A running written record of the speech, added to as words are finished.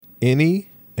Any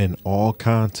and all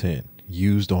content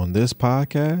used on this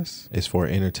podcast is for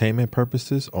entertainment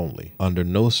purposes only. Under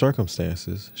no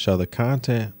circumstances shall the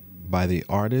content by the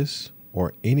artists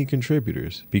or any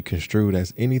contributors be construed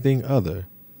as anything other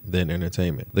than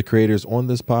entertainment. The creators on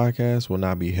this podcast will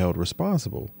not be held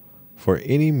responsible for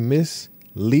any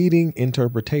misleading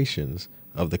interpretations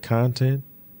of the content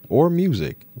or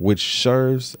music, which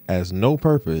serves as no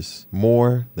purpose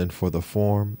more than for the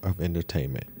form of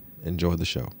entertainment. Enjoy the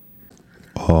show.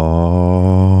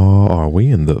 Oh, are we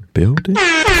in the building? Oh,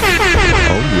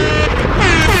 yeah.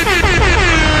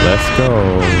 Let's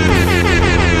go.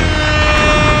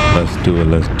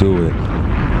 Let's do it.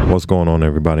 What's going on,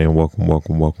 everybody, and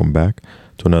welcome back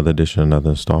to another edition,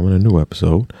 another installment, a new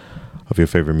episode of your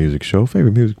favorite music show,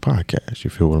 favorite music podcast. You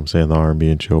feel what I'm saying? The R&B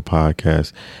and Chill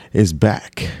podcast is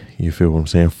back. You feel what I'm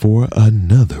saying? For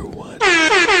another one.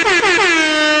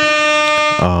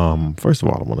 First of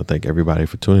all, I want to thank everybody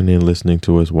for tuning in, listening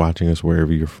to us, watching us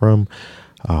wherever you're from.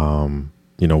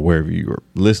 Wherever you're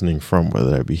listening from,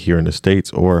 whether that be here in the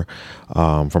States or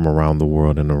from around the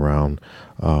world and around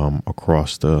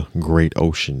across the great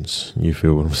oceans. You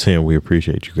feel what I'm saying? We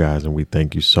appreciate you guys and we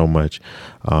thank you so much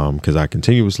because I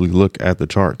continuously look at the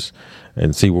charts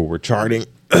and see what we're charting.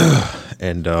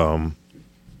 And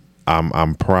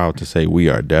I'm proud to say we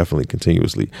are definitely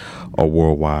continuously a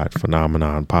worldwide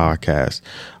phenomenon podcast.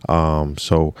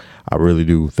 So I really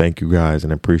do thank you guys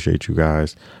and appreciate you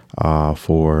guys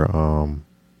for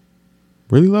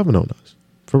really loving on us,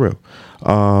 for real.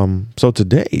 So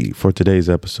today, for today's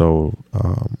episode,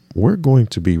 we're going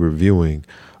to be reviewing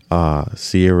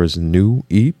Ciara's new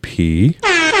EP,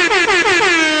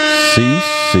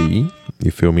 CiCi.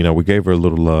 You feel me? Now, we gave her a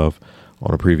little love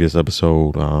on a previous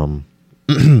episode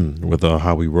with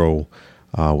How We Roll,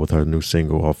 with her new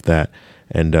single off that.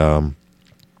 And I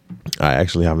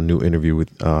actually have a new interview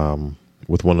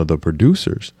with one of the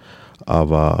producers of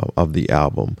the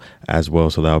album as well,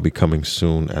 so that'll be coming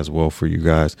soon as well for you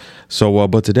guys. So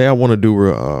but today I want to do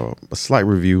a slight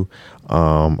review,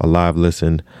 a live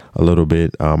listen a little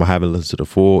bit. I haven't listened to the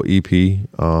full EP,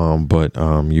 but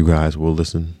you guys will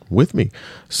listen with me.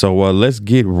 So let's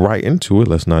get right into it.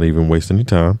 Let's not even waste any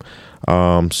time.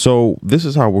 So this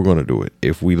is how we're gonna do it.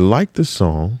 If we like the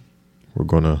song, we're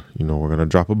gonna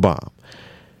drop a bomb.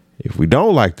 If we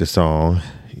don't like the song,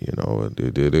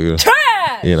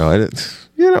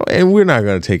 and we're not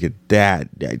going to take it that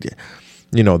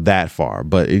far,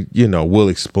 but we'll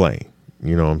explain,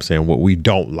 what I'm saying, what we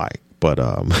don't like. But,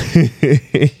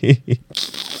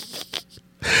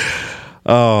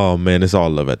 oh man, it's all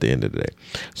love at the end of the day.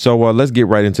 So let's get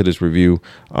right into this review.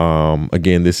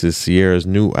 Again, this is Ciara's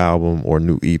new album or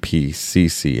new EP,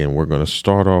 CiCi, and we're going to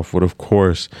start off with, of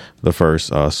course, the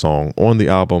first song on the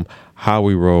album, How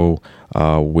We Roll,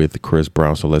 with Chris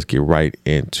Brown. So let's get right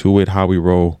into it. How We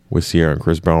Roll with Ciara and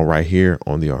Chris Brown right here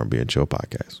on the R&B and Chill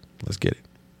podcast. Let's get it.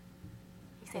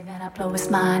 Say that I blow his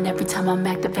mind every time I'm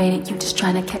activated. You just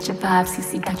trying to catch a vibe.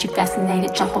 CiCi got you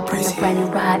fascinated. Jump up on a brand new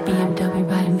ride. BMW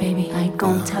riding, baby. I ain't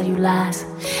gonna tell you lies.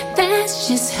 That's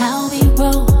just how we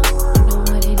roll. You know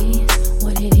what it is,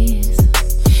 what it is.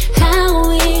 How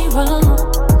we roll.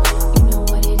 You know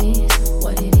what it is,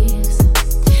 what it is.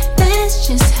 That's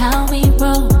just how we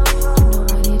roll. You know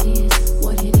what it is,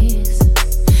 what it is.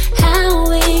 How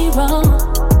we roll.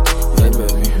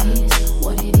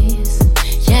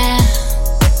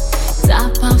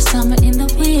 Summer in the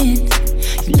wind.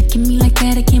 You look at me like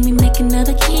that again, we make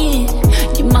another kid.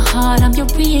 You're my heart, I'm your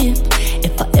rib.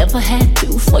 If I ever had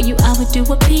to, for you I would do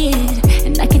a bid.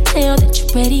 And I can tell that you're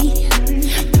ready.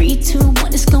 3, 2,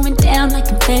 1, it's going down like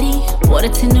confetti. Water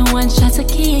 10 to 1 shots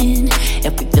again.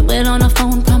 If we feel it on the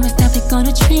phone, promise that we're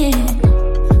gonna trend.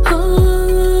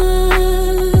 Ooh,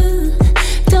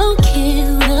 don't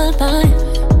kill the vibe.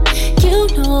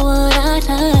 You know what I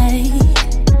like.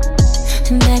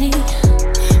 And daddy,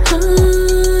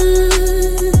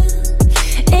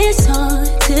 it's on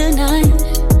tonight.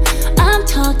 I'm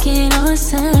talking on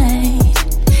sight.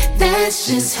 That's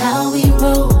just how we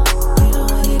roll. You know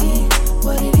what it is,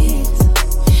 what it is.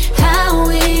 How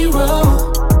we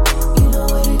roll. You know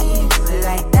what it is,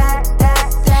 like that.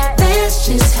 That's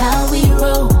just how we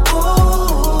roll.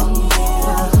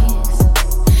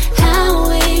 How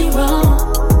we roll.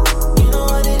 You know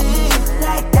what it is,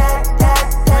 like that.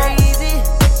 Crazy.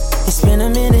 It's been a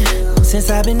minute since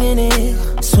I've been in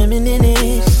it, swimming in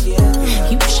it.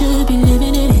 You should be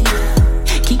living in it.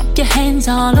 Keep your hands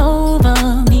all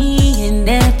over me and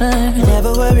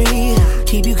never worry,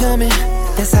 keep you coming.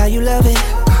 That's how you love it.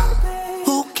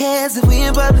 Who cares if we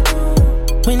in public?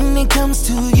 When it comes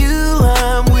to you,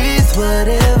 I'm with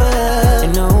whatever.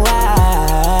 And no,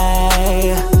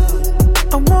 I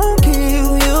won't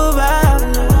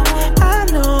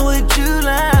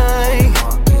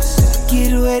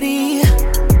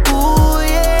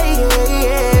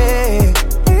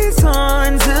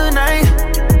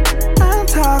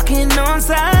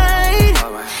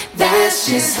That's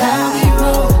just how we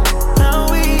roll.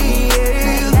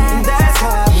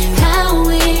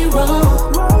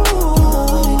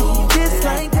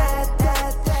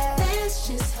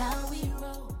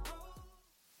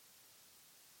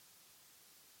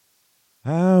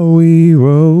 How we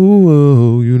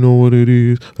roll, you know what it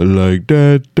is, like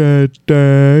that,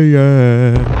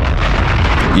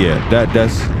 yeah.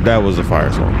 That was a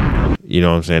fire song. You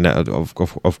know what I'm saying? That,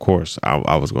 of course,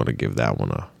 I was going to give that one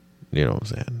a, you know what I'm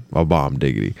saying, a bomb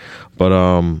diggity. But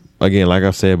again, like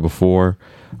I said before,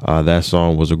 that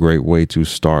song was a great way to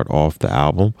start off the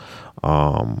album.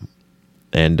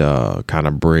 And kind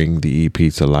of bring the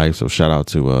EP to life. So shout out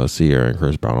to Sierra and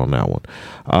Chris Brown on that one.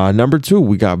 Number 2,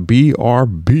 we got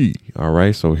BRB. All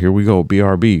right, so here we go.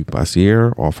 BRB by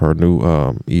Sierra off her new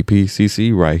EP,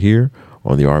 CiCi, right here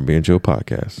on the R&B and Chill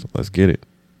podcast. Let's get it.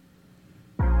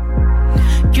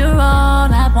 You're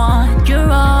all I want, you're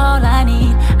all I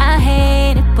need. I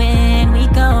hate it when we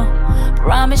go.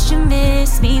 Promise you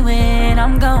miss me when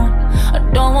I'm gone. I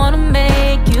don't wanna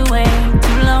make you wait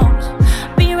too long.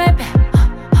 Be right back.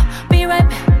 Be right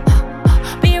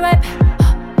back, be right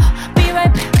back, be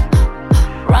right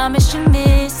back. Promise you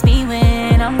miss me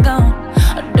when I'm gone.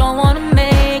 I don't wanna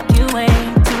make you wait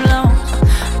too long.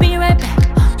 Be right back,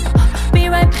 be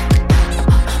right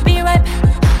back, be right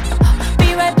back,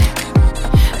 be right back.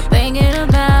 Thinking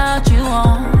about you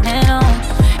on and on.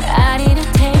 I need a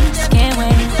taste, can't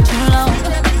wait too long.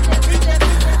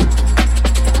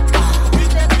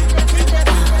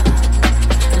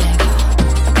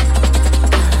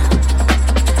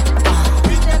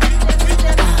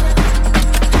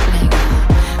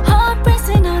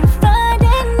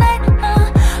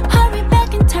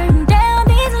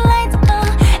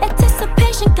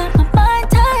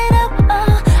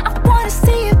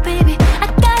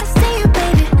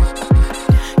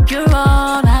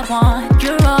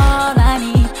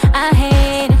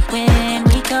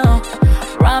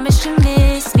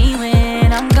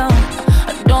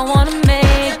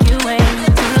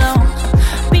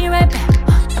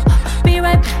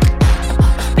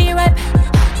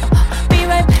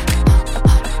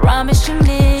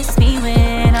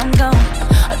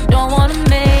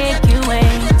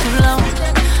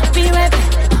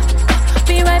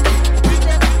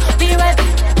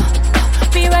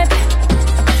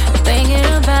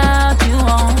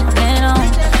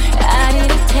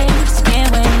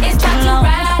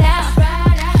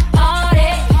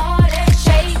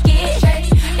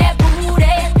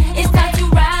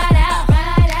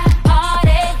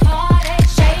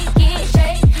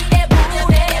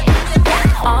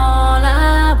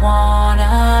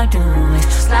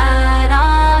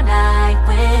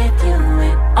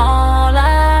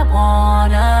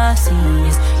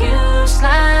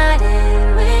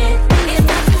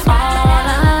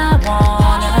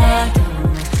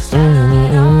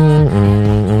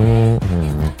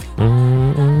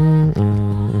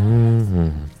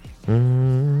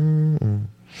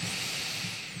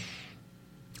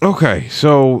 Okay,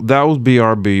 so that was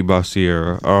BRB by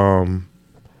Sierra.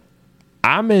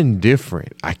 I'm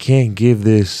indifferent. I can't give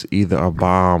this either a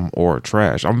bomb or a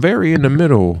trash. I'm very in the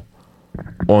middle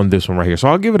on this one right here. So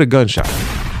I'll give it a gunshot.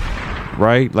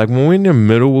 Right? Like when we're in the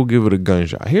middle, we'll give it a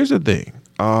gunshot. Here's the thing.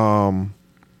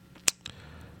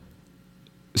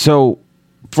 So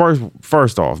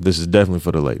first off, this is definitely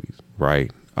for the ladies,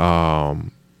 right?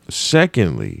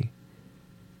 Secondly,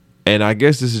 and I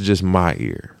guess this is just my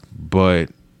ear, but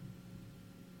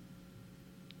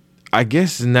I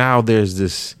guess now there's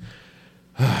this,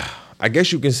 I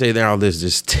guess you can say now there's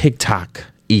this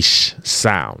TikTok-ish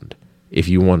sound, if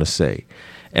you want to say.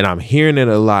 And I'm hearing it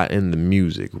a lot in the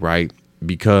music, right?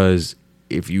 Because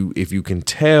if you can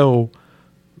tell,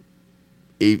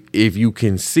 if you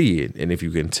can see it, and if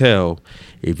you can tell,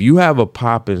 if you have a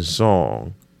popping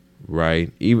song,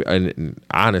 right? And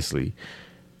honestly,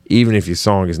 even if your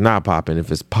song is not popping, if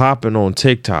it's popping on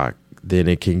TikTok, then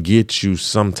it can get you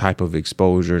some type of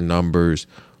exposure, numbers,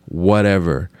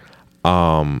 whatever.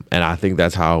 And I think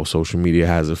that's how social media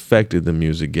has affected the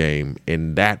music game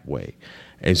in that way.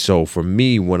 And so for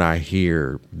me, when I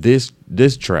hear this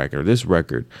track or this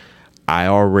record, I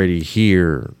already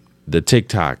hear the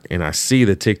TikTok and I see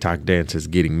the TikTok dances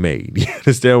getting made. You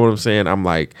understand what I'm saying? I'm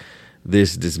like,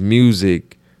 this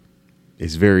music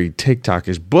is very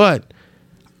TikTokish, but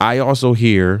I also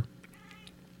hear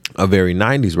a very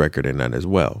 90s record in that as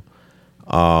well.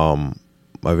 A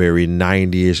very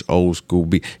 90ish old school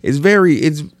beat. I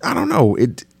don't know.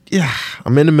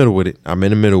 I'm in the middle with it. I'm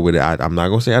not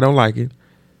going to say I don't like it,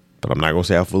 but I'm not going to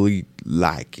say I fully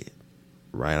like it.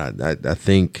 Right. I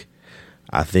think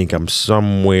I'm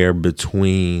somewhere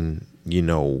between,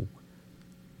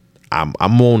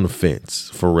 I'm on the fence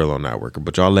for real on that record.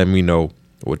 But y'all let me know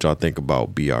what y'all think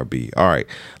about BRB. All right,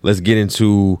 let's get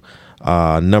into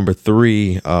number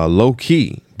 3, Low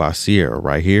Key by Sierra,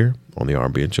 right here on the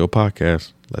R&B and Chill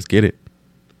podcast. Let's get it.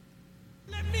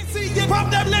 Let me see you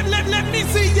pop that, let me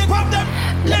see you pop that.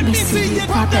 Let me see you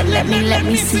pop that, let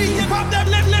me see you pop that.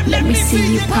 Let me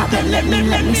see you pop that, let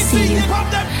me see you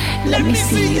pop that. Let me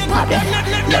see you pop that,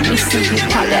 let me see you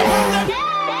pop that.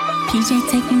 PJ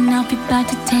taking off, we about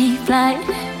to take flight.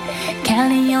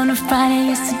 Cali on a Friday,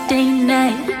 yesterday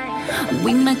night.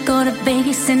 We might go to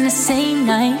Vegas in the same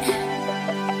night.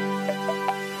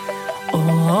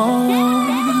 Oh,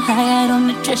 I got on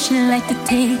the dress you like to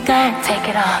take off. Take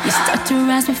it off. You start to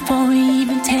rise before we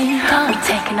even take off. We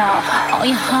taking off. All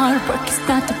your hard work is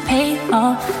about to pay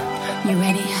off. You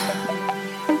ready?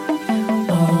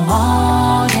 Oh,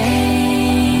 all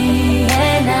day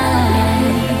and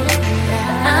night,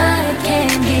 I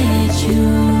can't get you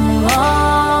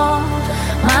off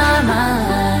my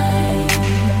mind.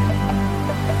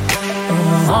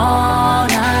 Oh, all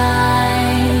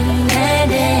night and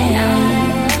day,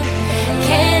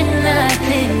 can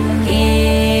nothing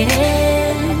get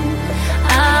in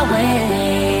our way.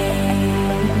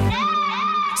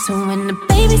 So when the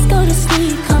babies go to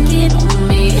sleep, come get on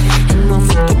me. And when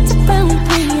we get to round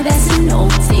 3, that's an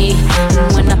OT.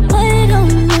 And when I put it on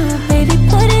you, baby,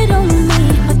 put it on me.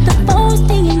 But the phone's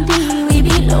D&D, we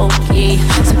be low-key.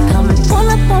 So come and pull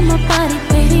up on my body,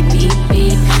 baby, beep,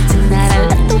 beep. Tonight I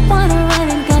left the water right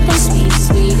and got that sweet,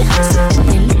 sweet. So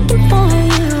they looking for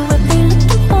you, but they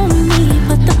looking for me.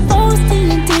 But the phone's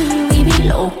D&D, we be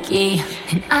low-key.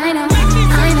 And I know,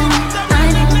 I know, I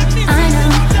know, I know.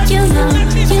 You know,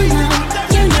 you know,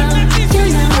 you know, you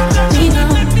know. We know,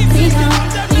 we know,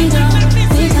 we know,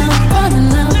 we know. On the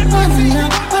low, on the low,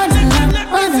 on the low,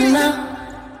 on the low.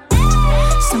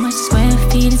 So much square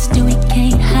feet, it's do we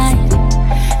can't hide.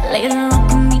 Later on,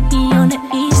 come meet me on the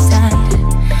east side.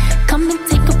 Come and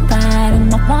take a ride in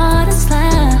my water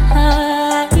slide.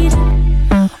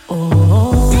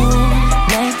 Oh,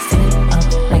 legs it up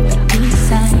like the east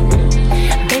side.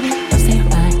 Baby, don't say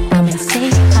bye, come and say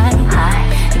hi.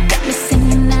 You got me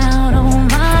singing out, oh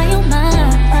my, oh my.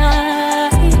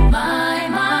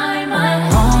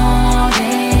 All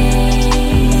day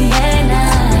and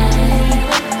night,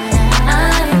 I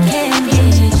can't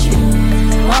get you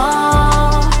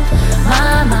off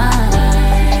my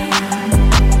mind.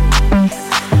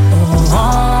 Oh,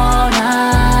 all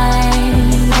night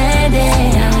and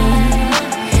day,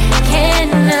 can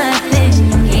nothing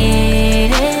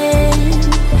get in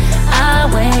our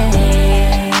way.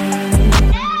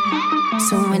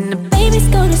 So when the babies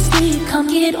go to sleep, come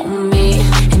get on me.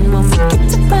 And when we get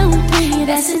to round 3,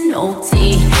 that's an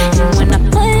OT. And when I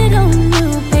put it on you,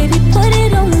 baby, put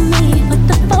it on me. But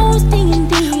the phone's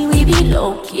D&D, we be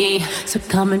low-key. So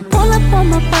come and pull up on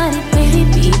my body, baby,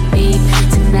 beep, beep.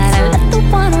 Tonight I left the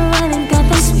water right and got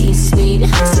that sweet, sweet.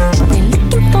 So they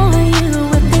looking for you,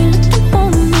 but they looking for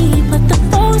me. But the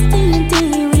phone's D&D,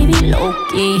 we be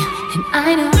low-key. And I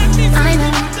know, I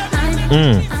know, I know,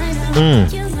 I know,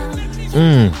 you know.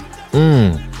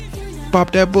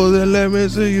 Pop that pussy, let me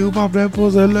see you. Pop that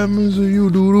pussy, let me see you.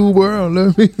 Do the world,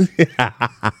 let me see. All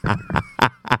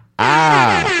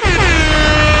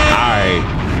right.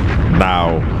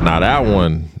 Now that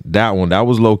one, that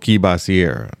was Low Key by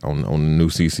Sierra on the new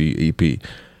CiCi EP.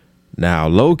 Now,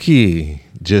 Low Key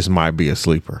just might be a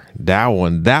sleeper. That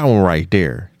one right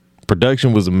there.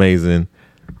 Production was amazing.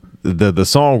 The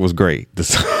song was great. The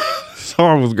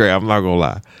song was great. I'm not gonna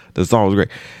lie. The song was great.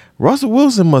 Russell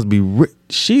Wilson must be.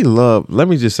 Let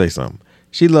me just say something.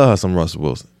 She loved her some Russell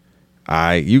Wilson. All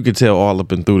right, you can tell all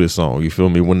up and through this song. You feel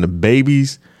me? When the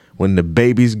babies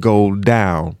go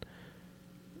down,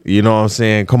 you know what I'm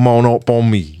saying? Come on up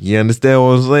on me. You understand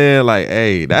what I'm saying? Like,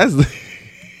 hey, that's.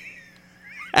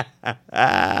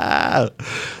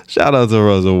 Shout out to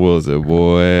Russell Wilson,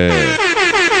 boy.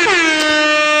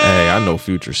 Hey, I know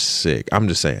Future's sick. I'm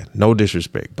just saying, no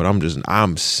disrespect, but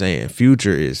I'm saying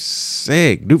Future is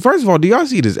sick. Dude, first of all, do y'all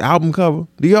see this album cover?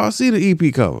 Do y'all see the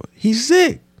EP cover? He's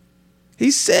sick.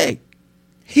 He's sick.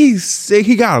 He's sick.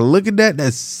 He gotta look at that.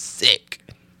 That's sick.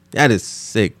 That is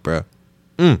sick, bro.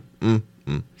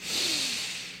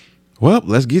 Well,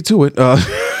 let's get to it. I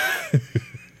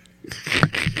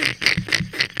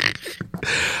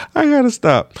gotta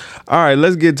stop. All right,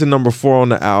 let's get to number 4 on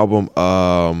the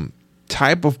album.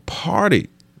 Type of Party.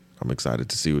 I'm excited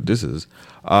to see what this is.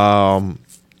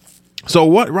 So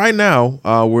what right now,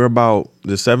 we're about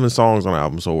the 7 songs on the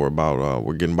album, so we're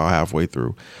getting about halfway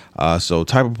through. So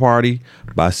Type of Party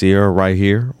by Sierra right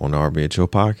here on the R&B and Chill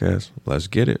podcast. Let's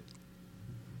get it.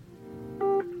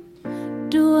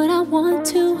 Do what I want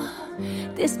to.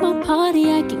 This my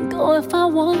party, I can go if I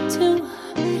want to.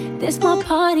 This my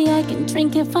party, I can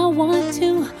drink if I want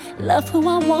to. Love who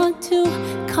I want to,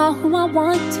 call who I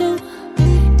want to.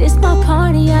 This my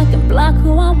party, I can block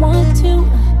who I want to.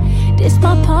 This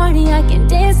my party, I can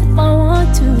dance if I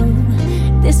want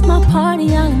to. This my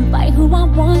party, I invite who I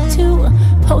want to.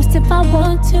 Post if I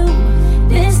want to.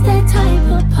 This that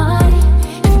type of party.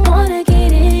 If you wanna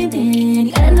get in, then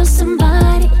you gotta know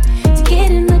somebody to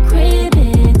get in the crib.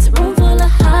 It's a room full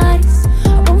of hotties,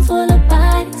 a room full of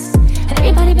bodies, and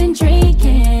everybody been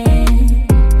drinking.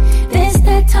 This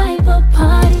that type of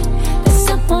party that's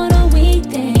up on a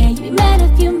weekday. You be mad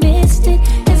if you missed it,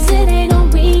 cause it ain't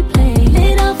on replay.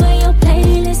 Lit off of your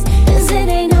playlist, cause it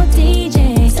ain't no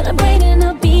DJ celebrating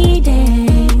a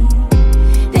B-day.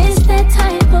 This that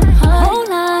type of party. Whole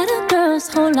lot of girls,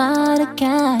 whole lot of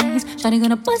guys. Shawty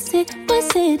gonna bust it,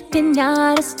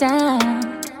 pinata style.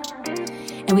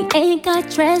 And we ain't got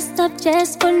dressed up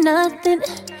just for nothing.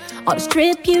 On the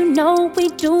strip, you know we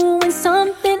doing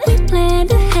something. We plan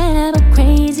to have a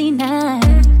crazy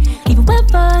night. Even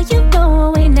wherever you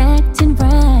go, ain't acting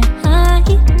right.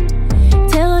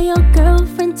 Tell your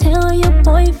girlfriend, tell your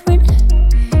boyfriend,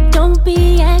 don't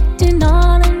be acting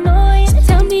all annoying.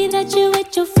 Tell me that you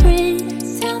with your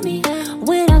friends. Tell me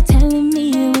without telling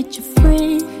me you with your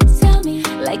friends. Tell me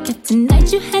like if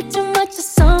tonight you had too much of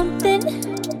something.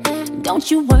 Don't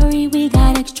you worry, we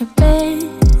got extra beds.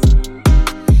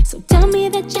 So tell me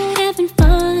that you're having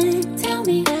fun. Tell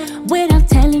me without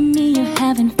telling me you're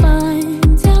having fun.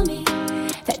 Tell me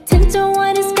that 10 to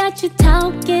 1 has got you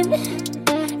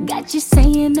talking, got you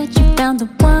saying that you found the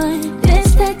one.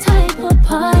 This that type of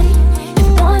party. If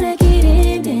you wanna get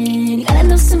in, then you gotta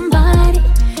know somebody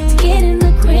to get in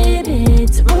the crib.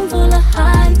 It's a room full of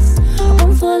hotties, a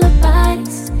room full of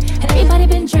bodies, and everybody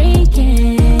been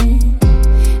drinking.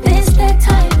 This that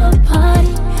type of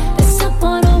party that's up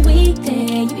on a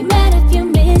weekday. You be mad if you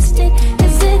missed it,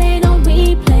 cause it ain't on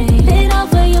replay. Lit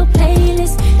off of your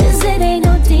playlist, cause it ain't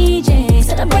no DJ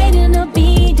celebrating a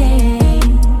B-day.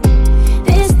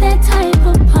 This that type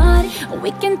of party.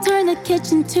 We can turn the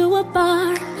kitchen to a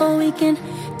bar, or we can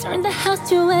turn the house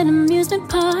to an amusement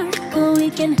park, or we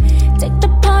can take the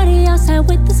party outside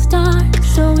with the stars.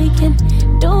 So we can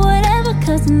do whatever,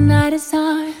 cause the night is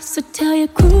ours. So tell your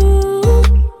crew,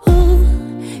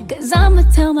 cause I'ma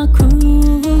tell my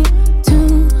crew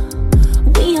too.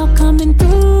 We all coming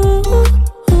through.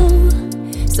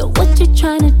 So what you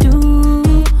tryna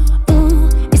do?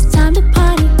 It's time to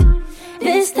party.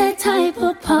 This that type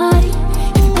of party.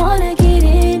 If you wanna get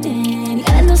in, then you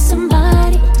gotta know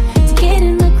somebody to get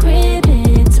in the crib.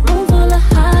 It's a room full of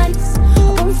hotties,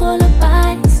 a room full of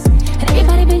bodies, and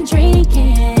everybody been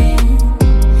drinking.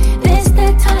 This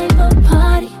that type of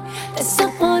party that's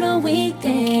up on a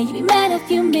weekday. You be mad if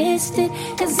you missed it,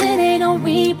 cause it ain't on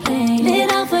replay.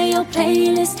 Lit off of your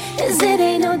playlist, cause it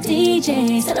ain't no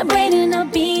DJ celebrating a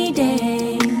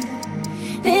B-day.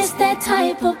 This that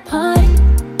type of party.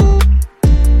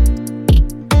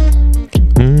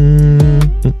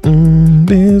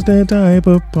 This that type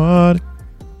of party.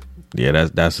 Yeah,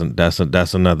 that's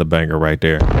another banger right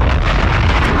there.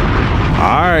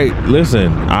 All right,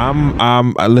 listen,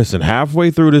 I'm listen,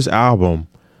 halfway through this album,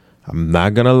 I'm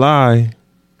not gonna lie,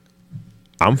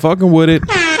 I'm fucking with it.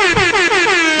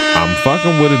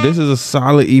 This is a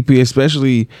solid EP,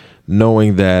 especially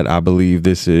knowing that I believe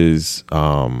this is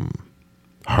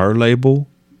her label,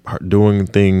 her doing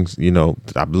things, you know.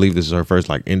 I believe this is her first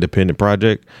like independent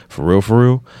project for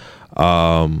real.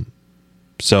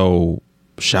 So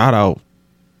shout out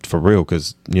for real,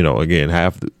 because you know, again,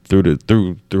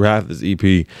 through half this EP,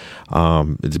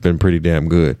 it's been pretty damn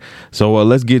good. So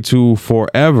let's get to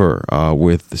Forever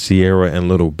with Sierra and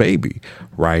Little Baby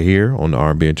right here on the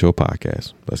R&B and Chill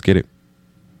podcast. Let's get it.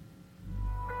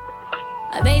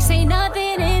 They say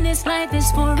nothing in this life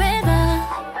is forever,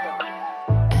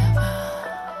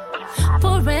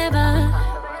 forever.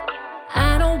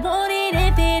 I don't want it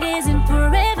if it isn't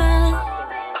forever,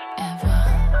 ever.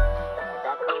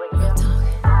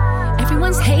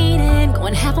 Everyone's hating,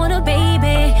 going half on a baby,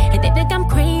 and they think I'm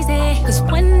crazy, cause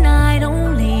one night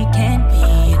only can't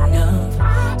be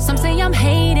enough. Some say I'm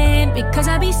hating because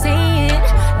I be saying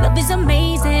love is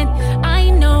amazing. I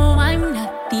know I'm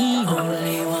not the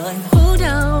only one who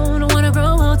don't wanna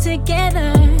grow old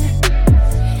together.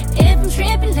 If I'm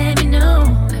tripping, let me know.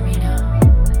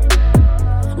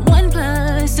 One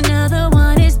plus another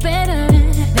one is better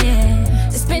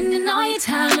than spending all your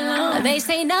time alone. They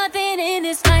say nothing in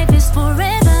this life is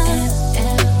forever,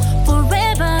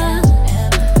 forever,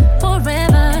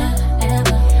 forever.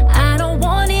 I don't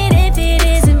want it if it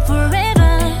isn't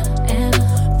forever,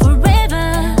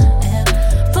 forever,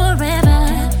 forever.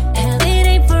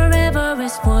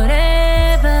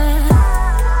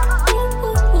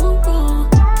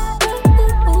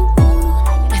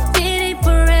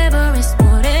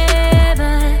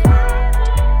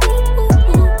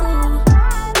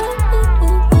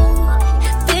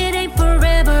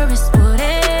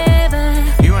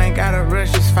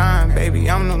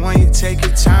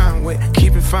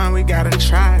 fun, we gotta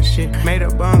try shit. Made a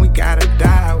bun, we gotta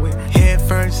die with. Head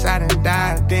first, I done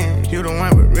dive then. You the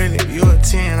one, but really, you a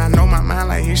 10. I know my mind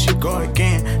like here she go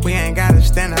again. We ain't gotta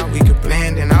stand out, we could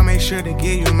blend. And I'll make sure to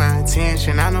give you my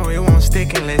attention. I know it won't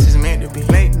stick unless it's meant to be.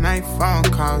 Late night phone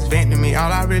calls, venting me.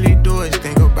 All I really do is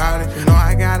think about it. You know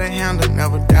I got a handle,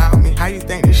 never doubt me. How you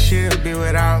think this shit'll be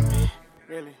without me?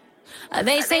 Really?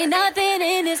 They say nothing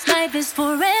in this life is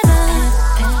forever.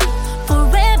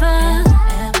 Forever.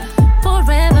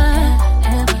 Forever.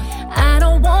 I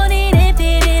don't want it if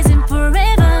it isn't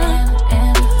forever.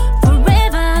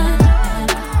 Forever.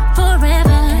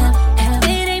 Forever. If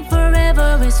it ain't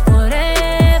forever, it's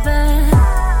forever.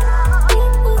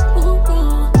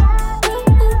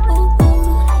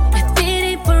 If it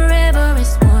ain't forever,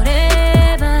 it's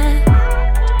forever.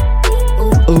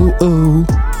 Ooh, ooh.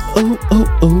 Ooh, ooh,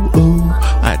 ooh, ooh.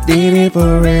 I did it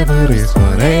forever, this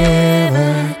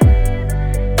forever.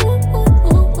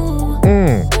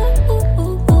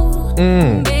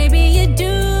 Baby, you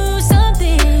do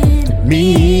something to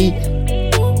Me.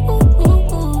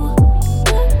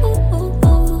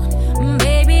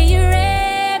 Baby, you're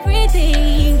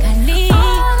everything I need.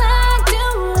 All I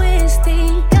do is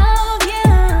think of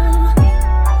you.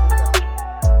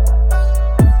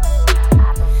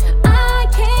 I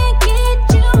can't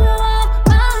get you off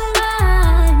my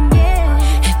mind,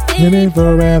 yeah. Did it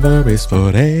forever, it's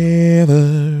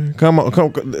forever. Come on.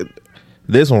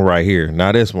 This one right here.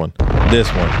 Now this one.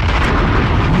 This one.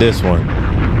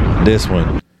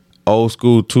 Old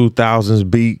school 2000s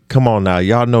beat. Come on now.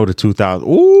 Y'all know the 2000s.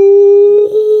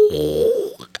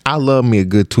 Ooh. I love me a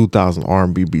good 2000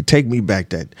 R&B beat. Take me back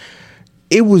that.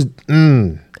 It was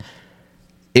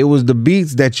the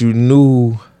beats that you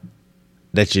knew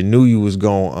you was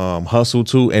going hustle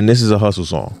to, and this is a hustle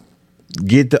song.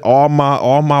 Get all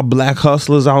my black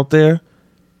hustlers out there.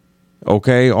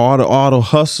 Okay? All the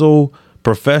hustle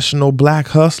professional black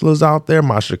hustlers out there,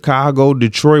 my Chicago,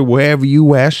 Detroit, wherever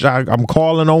you at, I'm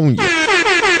calling on you.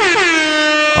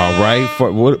 All right,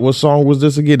 what song was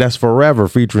this again? That's Forever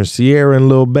featuring Ciara and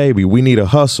Lil Baby. We need a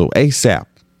hustle ASAP.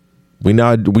 We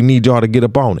need y'all to get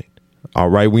up on it. All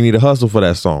right, we need a hustle for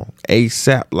that song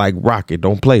ASAP, like rocket.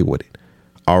 Don't play with it.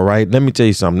 All right, let me tell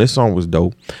you something. This song was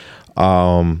dope.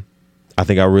 I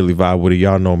think I really vibe with it.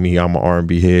 Y'all know me. I'm an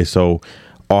R&B head, so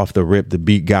off the rip, the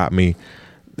beat got me.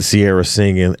 Ciara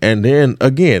singing, and then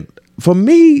again, for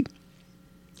me,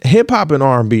 hip hop and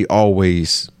R&B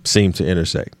always seem to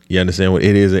intersect. You understand what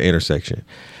it is? An intersection,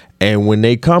 and when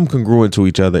they come congruent to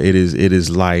each other, it is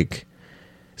like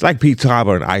it's like peach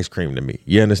cobbler and ice cream to me.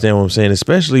 You understand what I'm saying?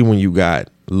 Especially when you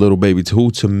got Lil Baby, who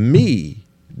to me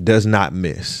does not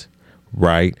miss,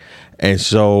 right? And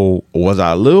so, was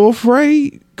I a little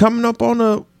afraid coming up on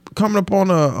a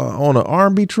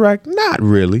R&B track? Not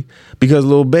really, because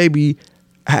Lil Baby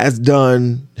has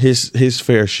done his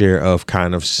fair share of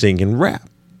kind of singing rap,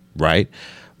 right?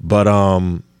 But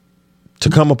to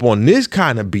come up on this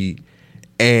kind of beat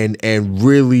and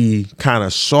really kind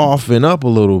of soften up a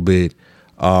little bit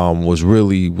was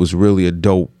really a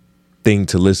dope thing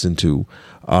to listen to.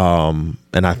 And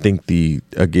I think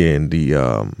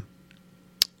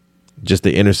just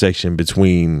the intersection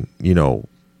between,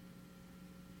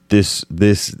 this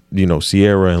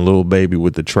Ciara and Lil Baby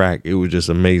with the track, it was just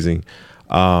amazing.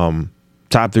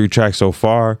 Top 3 tracks so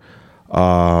far,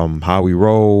 How We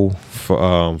Roll,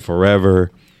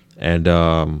 Forever, and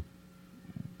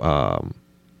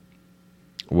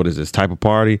what is this, Type of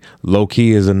Party. Low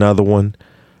Key is another one.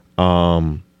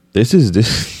 This is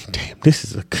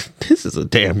a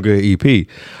damn good EP.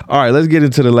 All right, let's get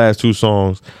into the last 2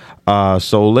 songs.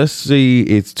 So let's see,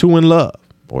 it's 2 in Love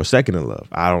or Second in Love.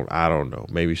 I don't know.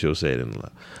 Maybe she'll say it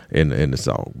in the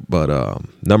song. But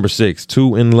number 6,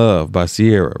 2 in Love by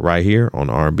Ciara, right here on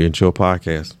the R&B and Chill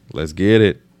podcast. Let's get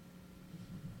it.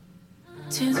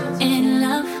 2 in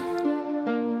love,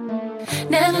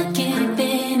 never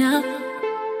giving up.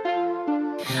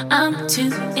 I'm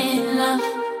 2 in love,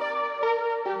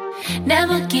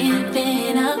 never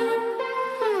giving up.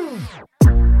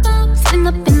 Sitting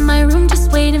up in my room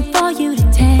just waiting for you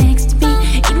to text me.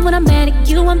 Even when I'm mad at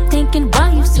you, I'm thinking,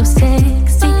 why you so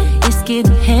sexy? It's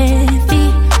getting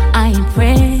heavy, I ain't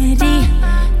ready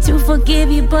to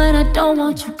forgive you, but I don't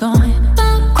want you gone.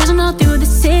 Cruising all through the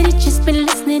city, just been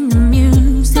listening to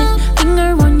music.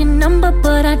 Finger on your number,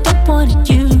 but I don't wanna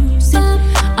use it.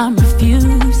 I'm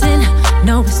refusing,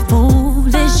 no it's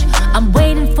foolish. I'm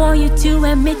waiting for you to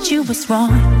admit you was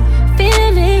wrong.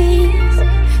 Feelings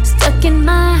stuck in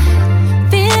my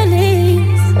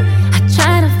feelings. I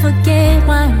try to forget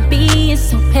why I'm being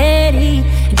so petty.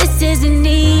 This isn't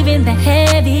even that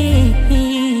heavy,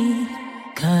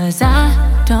 'cause I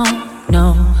don't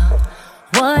know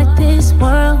what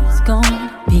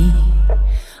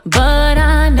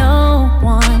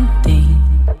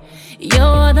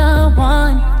You're the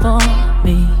one for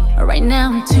me. Right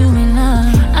now I'm too in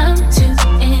love. I'm too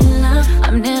in love.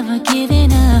 I'm never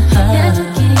giving up. Never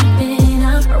giving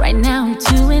up. Right now I'm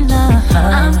too in love.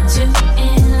 I'm too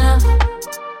in love.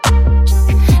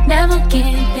 Never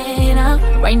giving up.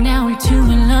 Right now I'm too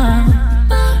in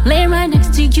love. Laying right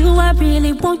next to you, I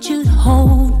really want you to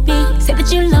hold me. Say that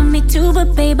you love me too,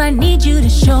 but babe, I need you to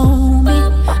show me.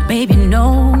 Baby,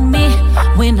 know me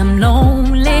when I'm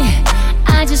lonely.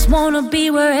 I just wanna be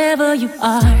wherever you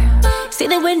are. Say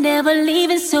that we're never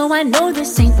leaving, so I know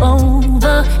this ain't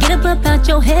over. Get up out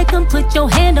your head, come put your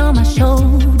hand on my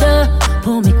shoulder.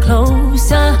 Pull me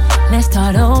closer, let's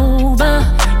start over.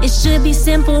 It should be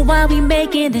simple, why we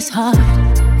making this hard?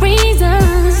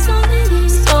 Reasons,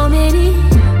 so many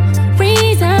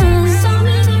reasons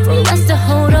for us to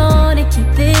hold on and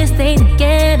keep this thing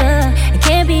together. It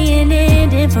can't be an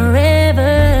ending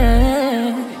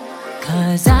forever.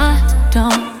 Cause I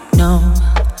don't know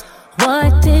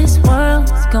what this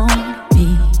world's gonna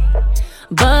be,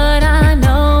 but I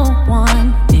know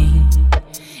one thing.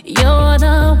 You're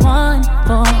the one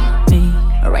for me.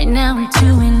 Right now I'm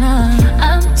too in love.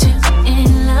 I'm too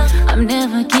in love. I'm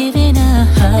never giving up.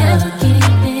 Never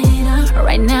giving up.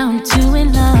 Right now I'm too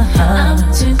in love. I'm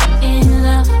too in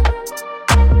love.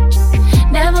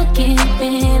 Never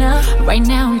giving up. Right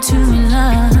now I'm too in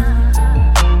love.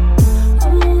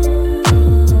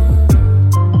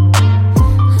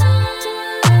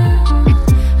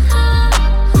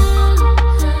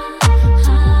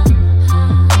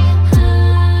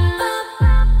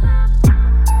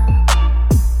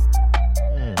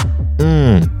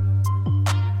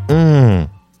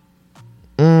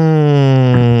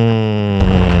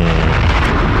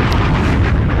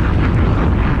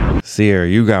 Sierra,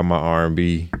 you got my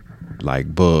R&B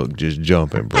like bug just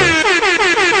jumping, bro.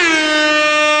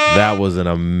 That was an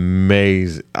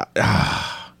amazing.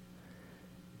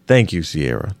 Thank you,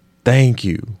 Sierra. Thank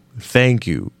you,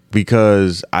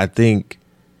 because I think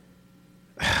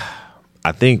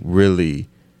really,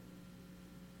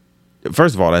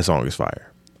 first of all, that song is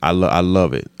fire. I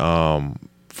love it.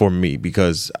 For me,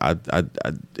 because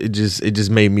it just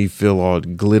made me feel all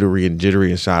glittery and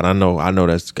jittery inside. I know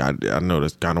that's kind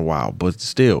of wild, but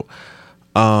still,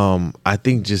 I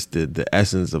think just the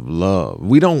essence of love.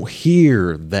 We don't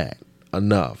hear that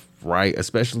enough, right?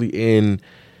 Especially in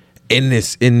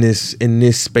this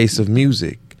space of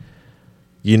music.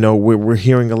 You know, we're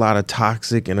hearing a lot of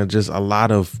toxic and just a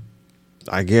lot of,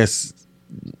 I guess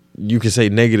you could say,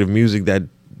 negative music that,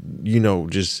 you know,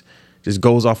 just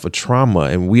goes off of trauma,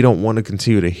 and we don't want to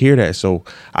continue to hear that. So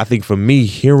I think for me,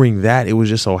 hearing that, it was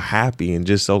just so happy and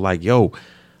just so like, yo,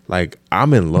 like,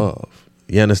 I'm in love.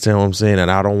 You understand what I'm saying?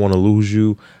 And I don't want to lose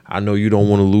you. I know you don't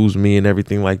want to lose me and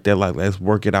everything like that. Like, let's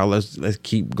work it out. Let's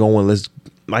keep going.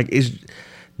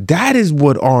 That is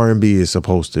what R&B is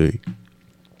supposed to be.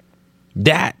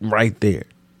 That right there.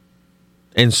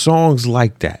 And songs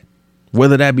like that,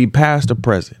 whether that be past or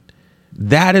present,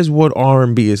 that is what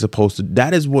R&B is supposed to.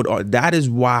 That is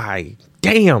why.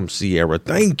 Damn, Sierra,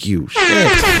 thank you.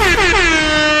 Shit.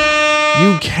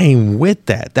 You came with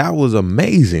that. That was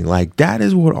amazing. Like, that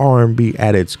is what R&B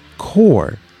at its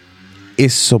core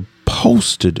is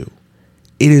supposed to do.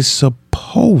 It is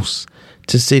supposed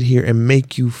to sit here and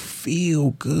make you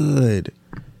feel good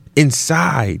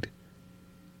inside.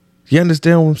 You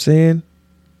understand what I'm saying?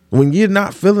 When you're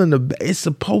not feeling it's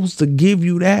supposed to give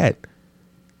you that.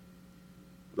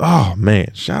 Oh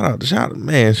man, shout out to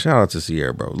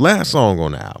Sierra, bro. Last song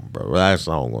on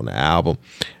the album,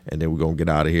 and then we're gonna get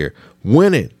out of here.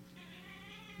 Winning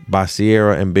by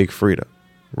Sierra and Big Freedia,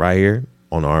 right here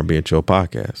on the R&B and Chill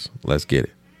podcast. Let's get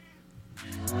it.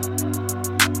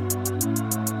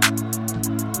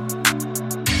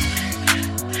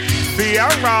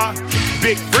 Sierra,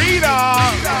 Big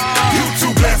Freedia. You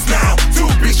too blessed now to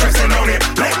be stressing on it.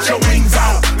 Let your wings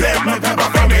out, let my pepper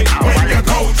from it. When you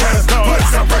go just put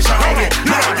some pressure on it.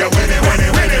 Now you're winning.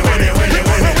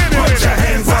 Put your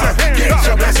hands up, get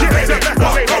your blessing, baby.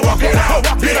 Walk it out,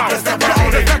 get the step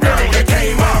on it. Girl, you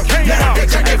came up, now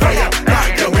get your for you. Now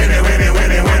you're winning.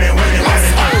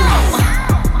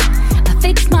 I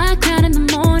fix my account in the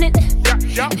morning,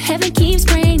 and heaven keeps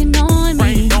raining on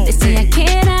me. They say I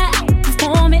cannot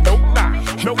outperform it.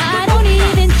 I don't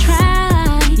even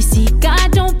try. You see,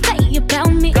 God don't play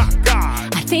about me.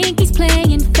 I think he's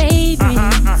playing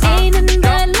favorites. Ain't nothing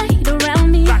but light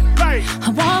around me. I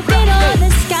walk it on the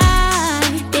sky.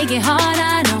 Think it hard,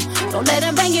 I know. Don't let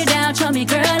him bring you down. Show me,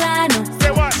 girl, I know.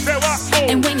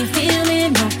 And when you're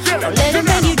feeling low, don't let him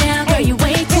bring you down. Girl, you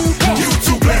way too close. You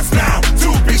too blessed now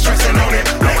to be stressing on it.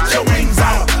 Let your wings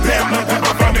out, let my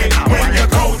pepper from it. When you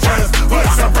go just put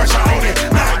some pressure on it.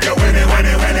 Now you're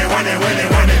winning.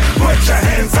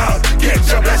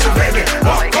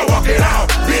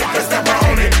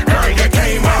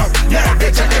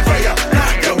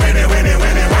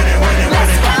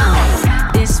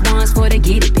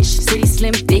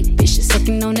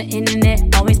 the internet,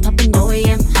 always popping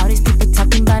OEM. All these people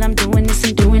talking about I'm doing this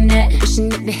and doing that. Wishing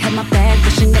that they had my bag,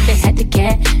 wishing that they had the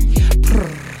cat.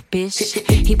 Bitch,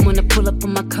 he wanna pull up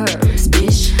on my curves,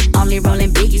 bitch. Only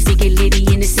rolling biggies, he get litty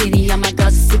in the city. All my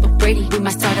girls are super pretty, we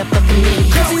might start up a committee.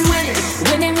 Cause we winning,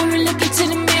 winning when we look into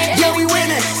the mirror. Yeah, we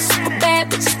winning. Super bad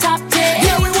bitches, top 10.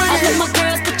 Yeah, we winning. I love my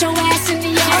girls, put your ass in the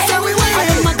air. I said we winning. I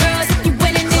love my girls, if you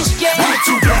winning this year. We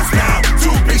too blessed now,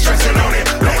 too big stressing on it.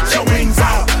 Let your wings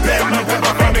out, let my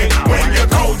pepper from it. When you're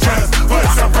cold, just put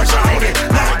some pressure on it.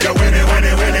 Now you're winning,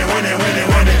 winning, winning, winning, winning,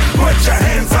 winning. Put your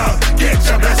hands up, get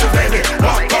your blessings, baby.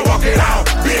 Walk it out,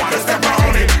 big step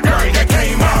on it. Girl, you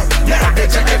came out, now they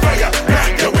check it for you. Now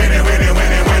you're winning, winning,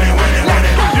 winning, winning, winning,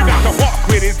 winning. You got to walk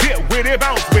with it, dip with it,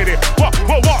 bounce with it. Walk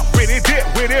with it, dip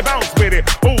with it, bounce with it.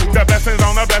 Ooh, the blessings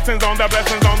on the blessings on the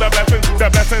blessings on the blessings. The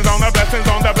blessings on the blessings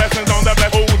on the blessings on the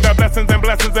blessings. Ooh, the blessings and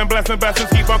blessings and blessings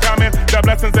keep on coming. The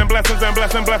blessings and blessings and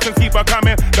blessings keep on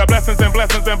coming. The blessings and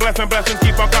blessings and blessings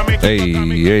keep on coming. Hey,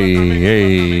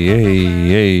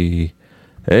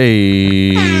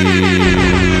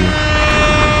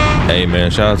 hey,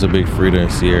 man, shout out to Big Frida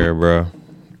and Sierra, bro.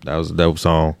 That was a dope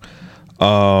song.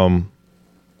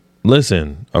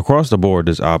 Listen, across the board,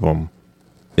 this album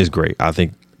is great. I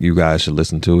think you guys should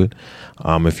listen to it.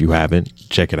 If you haven't,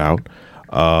 check it out.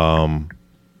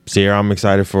 Sierra, I'm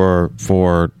excited for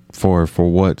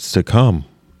what's to come.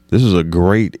 This is a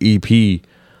great EP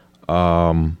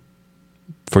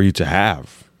for you to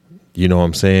have. You know what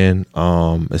I'm saying?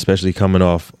 Especially coming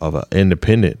off of an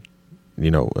independent,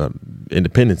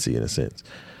 independency in a sense.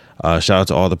 Shout out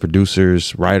to all the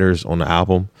producers, writers on the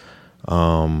album.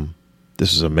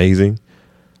 This is amazing.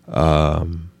 I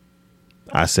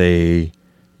say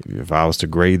if I was to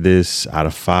grade this out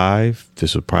of 5,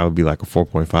 this would probably be like a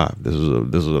 4.5. This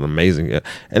was an amazing,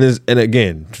 and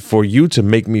again, for you to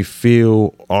make me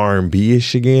feel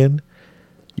R&B-ish again,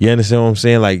 you understand what I'm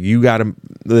saying? Like, you gotta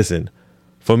listen.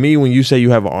 For me, when you say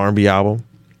you have an R&B album,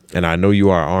 and I know you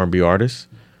are an R&B artist,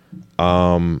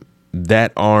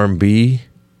 that R&B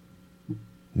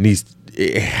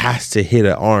it has to hit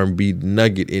an R&B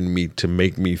nugget in me to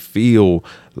make me feel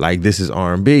like this is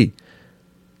R&B.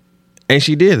 And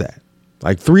she did that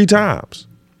like 3 times.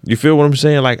 You feel what I'm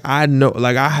saying? Like, I know,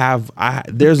 like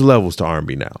there's levels to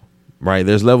R&B now, right?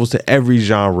 There's levels to every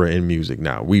genre in music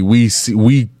now. We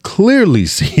clearly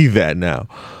see that now.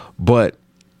 But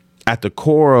at the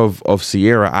core of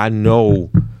Sierra, I know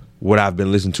what I've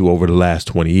been listening to over the last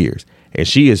 20 years. And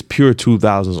she is pure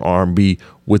 2000s R&B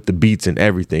with the beats and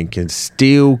everything. Can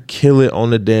still kill it on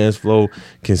the dance floor.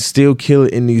 Can still kill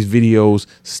it in these videos.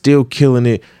 Still killing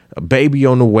it. A baby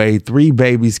on the way. 3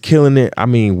 babies, killing it. I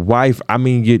mean, wife.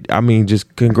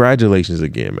 Just congratulations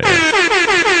again, man.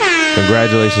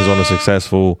 Congratulations on a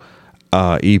successful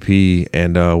EP,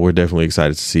 and we're definitely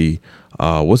excited to see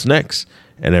what's next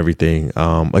and everything.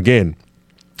 Again,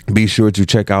 be sure to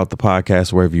check out the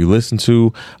podcast wherever you listen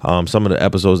to some of the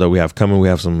episodes that we have coming. We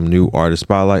have some new artist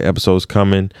spotlight episodes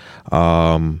coming.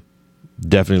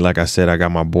 Definitely, like I said, I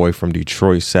got my boy from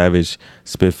Detroit, Savage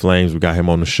Spit Flames. We got him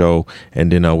on the show.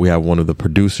 And then we have one of the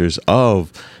producers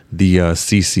of the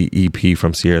CiCi EP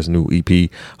from Sierra's new EP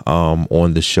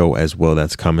on the show as well.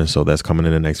 That's coming. So that's coming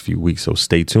in the next few weeks. So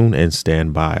stay tuned and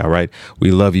stand by. All right. We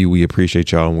love you. We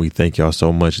appreciate y'all. And we thank y'all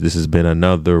so much. This has been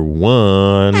another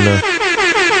one.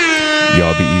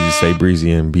 Y'all be easy, stay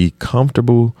breezy, and be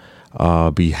comfortable.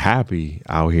 Be happy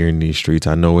out here in these streets.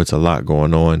 I know it's a lot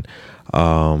going on.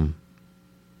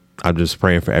 I'm just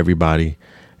praying for everybody,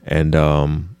 and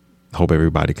hope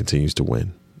everybody continues to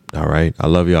win. All right. I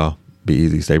love y'all. Be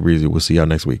easy, stay breezy. We'll see y'all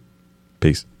next week.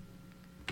 Peace.